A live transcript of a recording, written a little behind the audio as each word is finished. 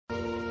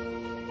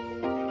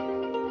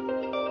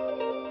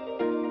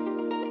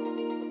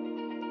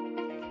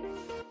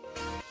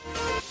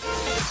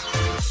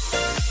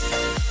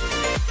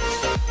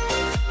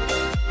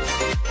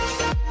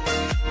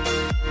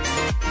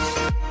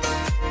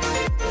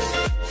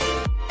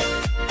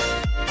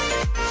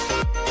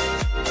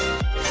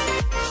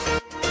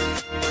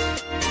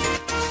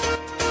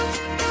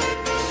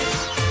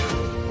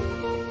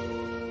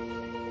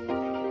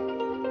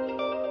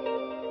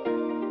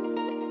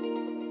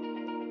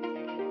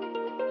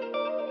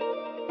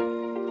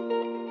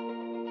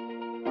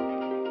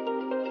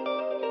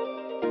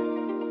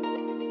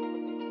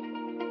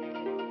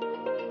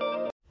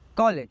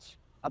college,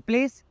 a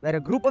place where a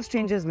group of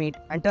strangers meet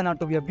and turn out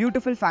to be a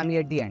beautiful family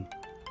at the end.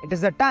 It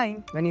is the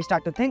time when you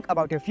start to think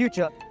about your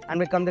future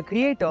and become the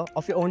creator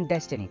of your own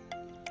destiny.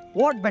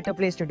 What better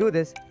place to do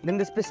this than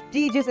this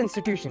prestigious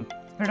institution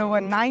spread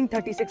over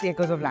 936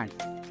 acres of land?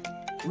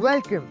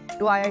 Welcome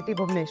to IIT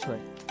Bhubaneswar.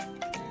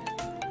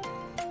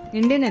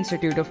 Indian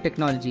Institute of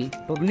Technology,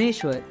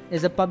 Bhubaneswar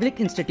is a public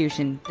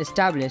institution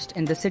established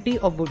in the city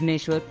of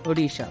Bhubaneswar,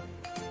 Odisha.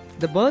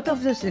 The birth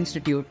of this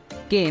institute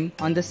came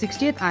on the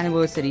 60th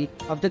anniversary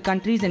of the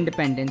country's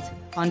independence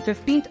on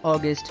 15th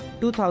August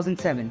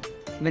 2007,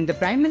 when the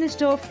Prime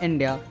Minister of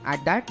India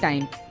at that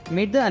time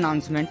made the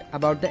announcement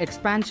about the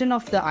expansion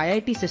of the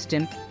IIT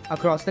system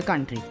across the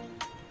country.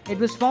 It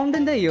was formed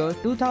in the year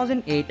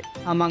 2008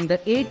 among the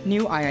 8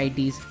 new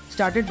IITs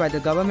started by the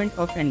Government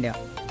of India.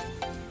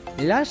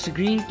 Lush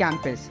green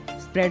campus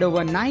spread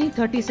over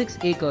 936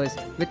 acres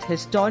with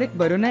historic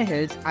Barunai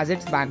Hills as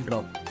its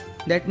backdrop.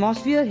 The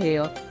atmosphere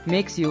here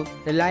makes you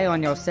rely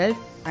on yourself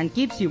and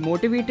keeps you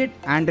motivated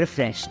and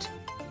refreshed.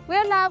 We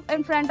are now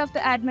in front of the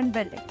admin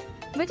building,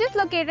 which is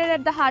located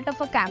at the heart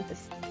of a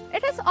campus.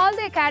 It has all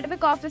the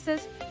academic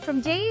offices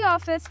from JE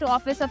office to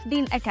office of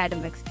Dean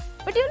Academics.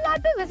 But you will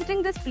not be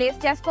visiting this place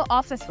just for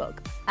office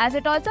work, as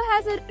it also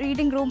has a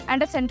reading room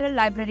and a central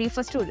library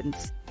for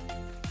students.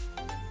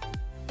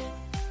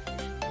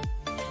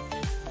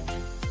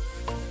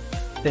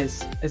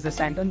 This is the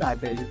central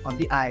library of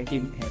the IIT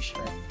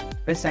Bhubaneswar,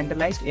 with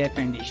centralized air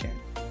conditioning.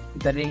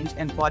 The range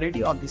and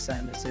quality of the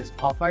services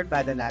offered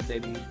by the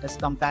library is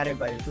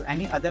comparable to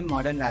any other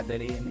modern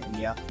library in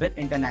India with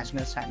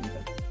international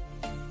standards.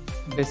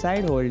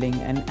 Beside holding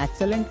an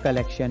excellent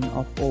collection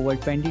of over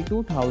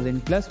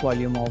 22,000 plus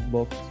volume of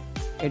books,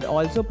 it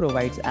also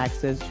provides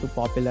access to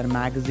popular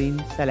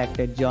magazines,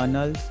 selected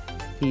journals,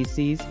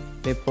 theses,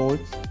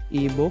 reports,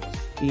 e-books,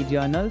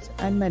 e-journals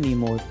and many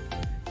more.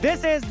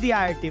 This is the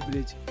IIT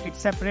Bridge. It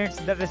separates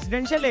the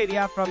residential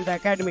area from the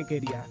academic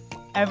area.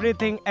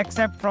 Everything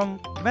except from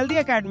wealthy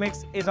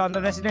academics is on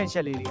the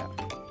residential area.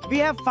 We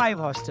have 5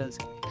 hostels,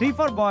 3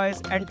 for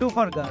boys and 2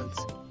 for girls.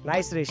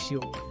 Nice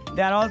ratio.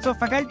 There are also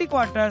faculty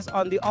quarters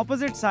on the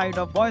opposite side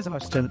of boys'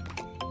 hostel.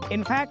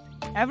 In fact,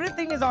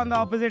 everything is on the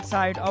opposite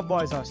side of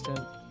boys'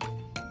 hostel.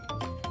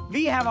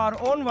 We have our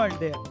own world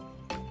there.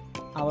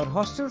 Our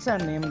hostels are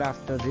named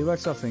after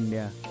rivers of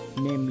India,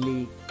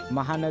 namely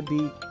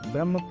Mahanadi,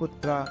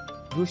 Brahmaputra,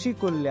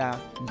 Rushikulya,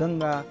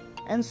 Ganga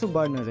and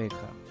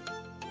Subarnarekha.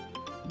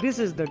 This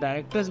is the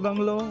director's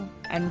bungalow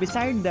and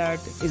beside that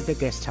is the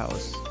guest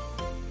house.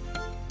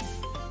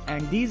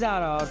 And these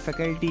are our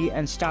faculty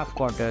and staff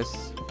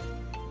quarters.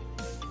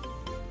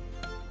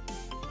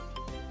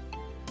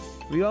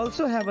 We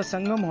also have a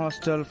Sangam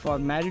hostel for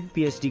married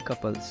PhD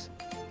couples.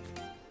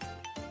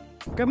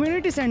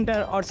 Community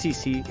Center or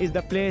CC is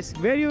the place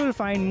where you will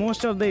find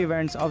most of the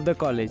events of the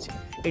college.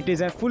 It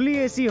is a fully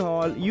AC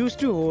hall used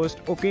to host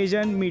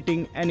occasion,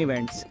 meeting and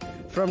events.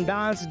 From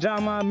dance,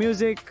 drama,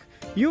 music,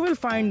 you will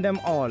find them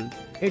all.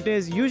 It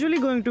is usually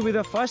going to be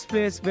the first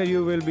place where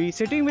you will be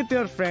sitting with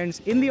your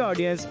friends in the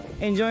audience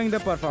enjoying the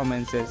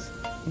performances.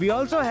 We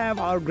also have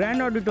our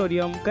grand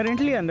auditorium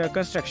currently under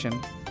construction.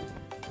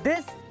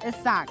 This is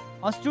SAC,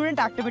 or Student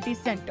Activities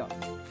Center.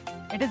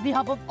 It is the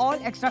hub of all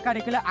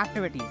extracurricular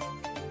activities.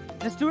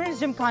 The Students'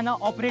 Gymkhana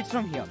operates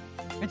from here,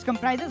 which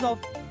comprises of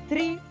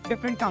 3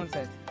 different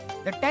councils: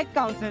 the Tech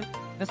Council,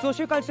 the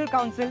Socio-Cultural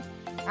Council,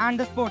 and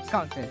the Sports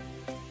Council.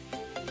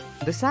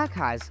 The SAC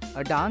has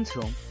a dance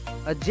room,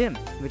 a gym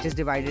which is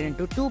divided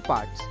into 2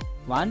 parts,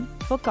 one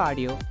for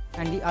cardio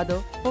and the other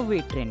for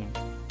weight training.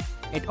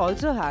 It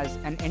also has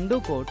an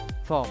indoor court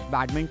for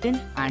badminton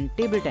and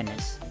table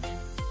tennis.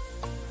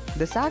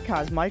 The SAC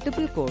has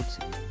multiple courts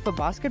for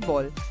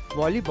basketball,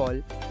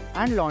 volleyball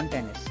and lawn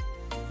tennis.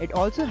 It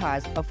also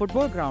has a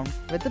football ground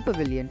with a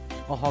pavilion,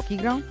 a hockey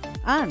ground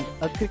and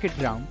a cricket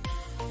ground.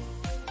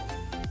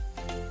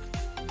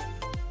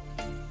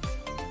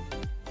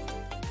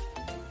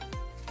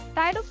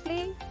 Tired of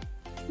playing?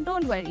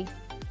 Don't worry.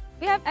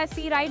 We have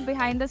SC right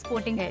behind the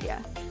sporting area,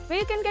 where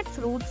you can get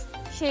fruits,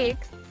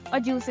 shakes or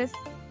juices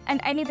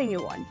and anything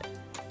you want.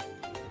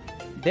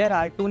 There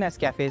are 2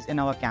 Nescafes in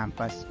our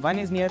campus. One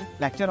is near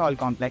Lecture Hall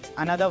Complex,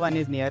 another one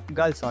is near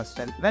Girls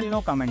Hostel. Well,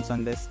 no comments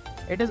on this.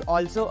 It is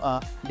also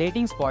a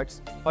dating spot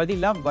for the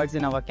lovebirds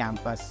in our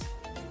campus.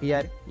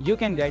 Here, you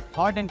can get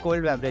hot and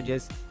cold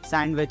beverages,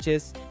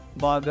 sandwiches,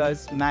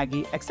 burgers,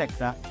 Maggi,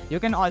 etc. You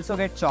can also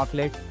get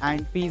chocolate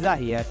and pizza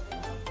here.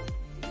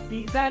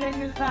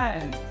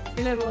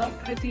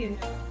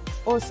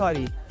 Oh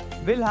sorry,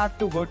 we'll have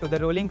to go to the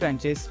Rolling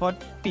Crunches for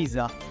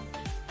pizza.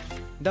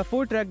 The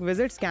food truck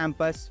visits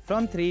campus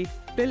from 3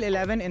 till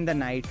 11 in the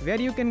night,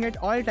 where you can get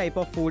all type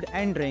of food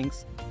and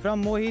drinks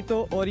from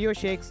mojito, Oreo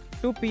shakes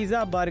to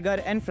pizza, burger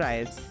and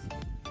fries.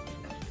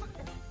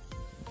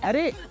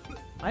 अरे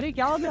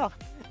क्या हो गया?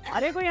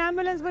 अरे कोई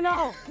ambulance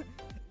बुलाओ.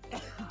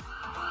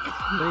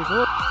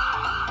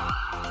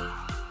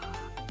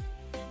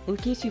 In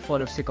case you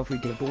fall sick of your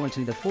day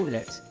watching the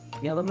forelegs,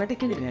 we have a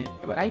medical unit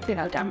right in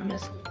our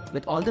campus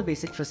with all the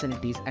basic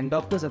facilities and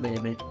doctors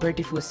available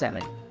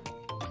 24/7.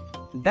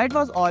 That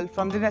was all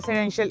from the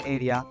residential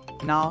area.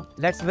 Now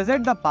let's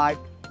visit the part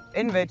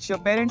in which your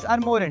parents are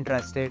more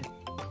interested.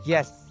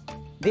 Yes,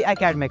 the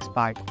academics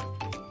part.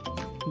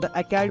 The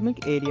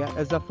academic area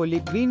is a fully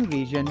green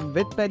region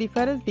with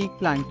peripheral teak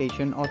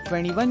plantation of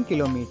 21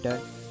 km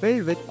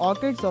filled with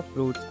orchids of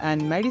fruits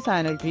and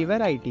medicinal tree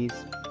varieties.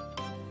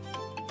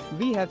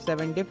 We have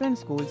 7 different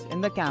schools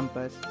in the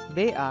campus.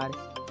 They are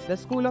the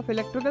School of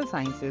Electrical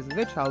Sciences,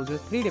 which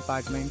houses 3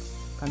 departments: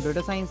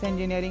 Computer Science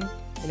Engineering,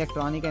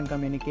 Electronic and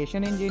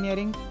Communication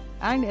Engineering,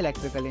 and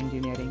Electrical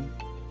Engineering.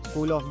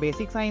 School of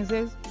Basic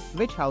Sciences,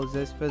 which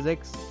houses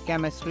Physics,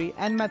 Chemistry,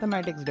 and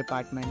Mathematics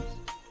departments.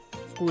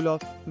 School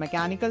of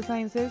Mechanical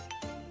Sciences.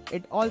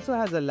 It also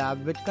has a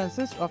lab which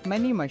consists of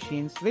many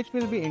machines which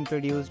will be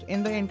introduced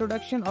in the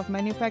introduction of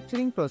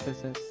manufacturing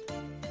processes.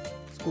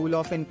 School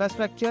of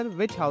Infrastructure,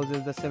 which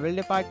houses the Civil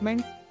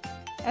Department.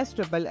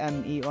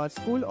 SMME or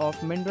School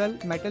of Mineral,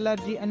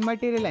 Metallurgy and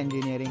Material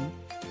Engineering.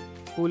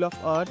 School of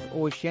Earth,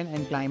 Ocean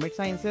and Climate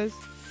Sciences.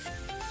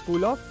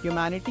 School of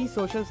Humanities,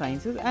 Social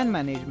Sciences and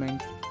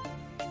Management.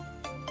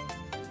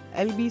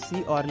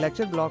 LBC or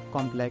Lecture Block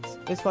Complex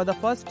is for the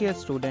first year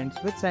students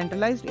with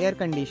centralized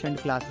air-conditioned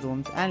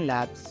classrooms and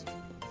labs.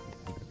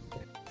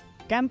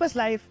 Campus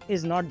life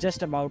is not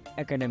just about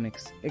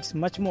academics, it's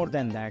much more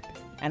than that.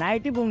 And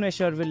IIT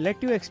Bhubaneswar will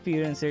let you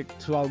experience it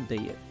throughout the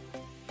year.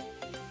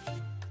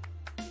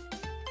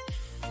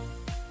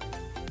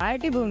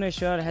 IIT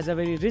Bhubaneswar has a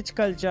very rich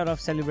culture of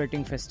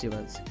celebrating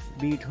festivals,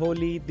 be it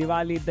Holi,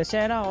 Diwali,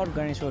 Dashera or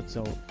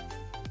Ganeshotsav.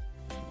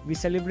 We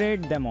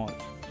celebrate them all.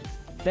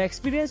 The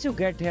experience you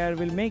get here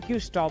will make you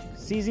stop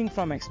ceasing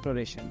from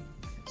exploration.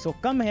 So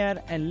come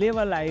here and live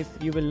a life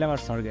you will never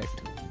forget.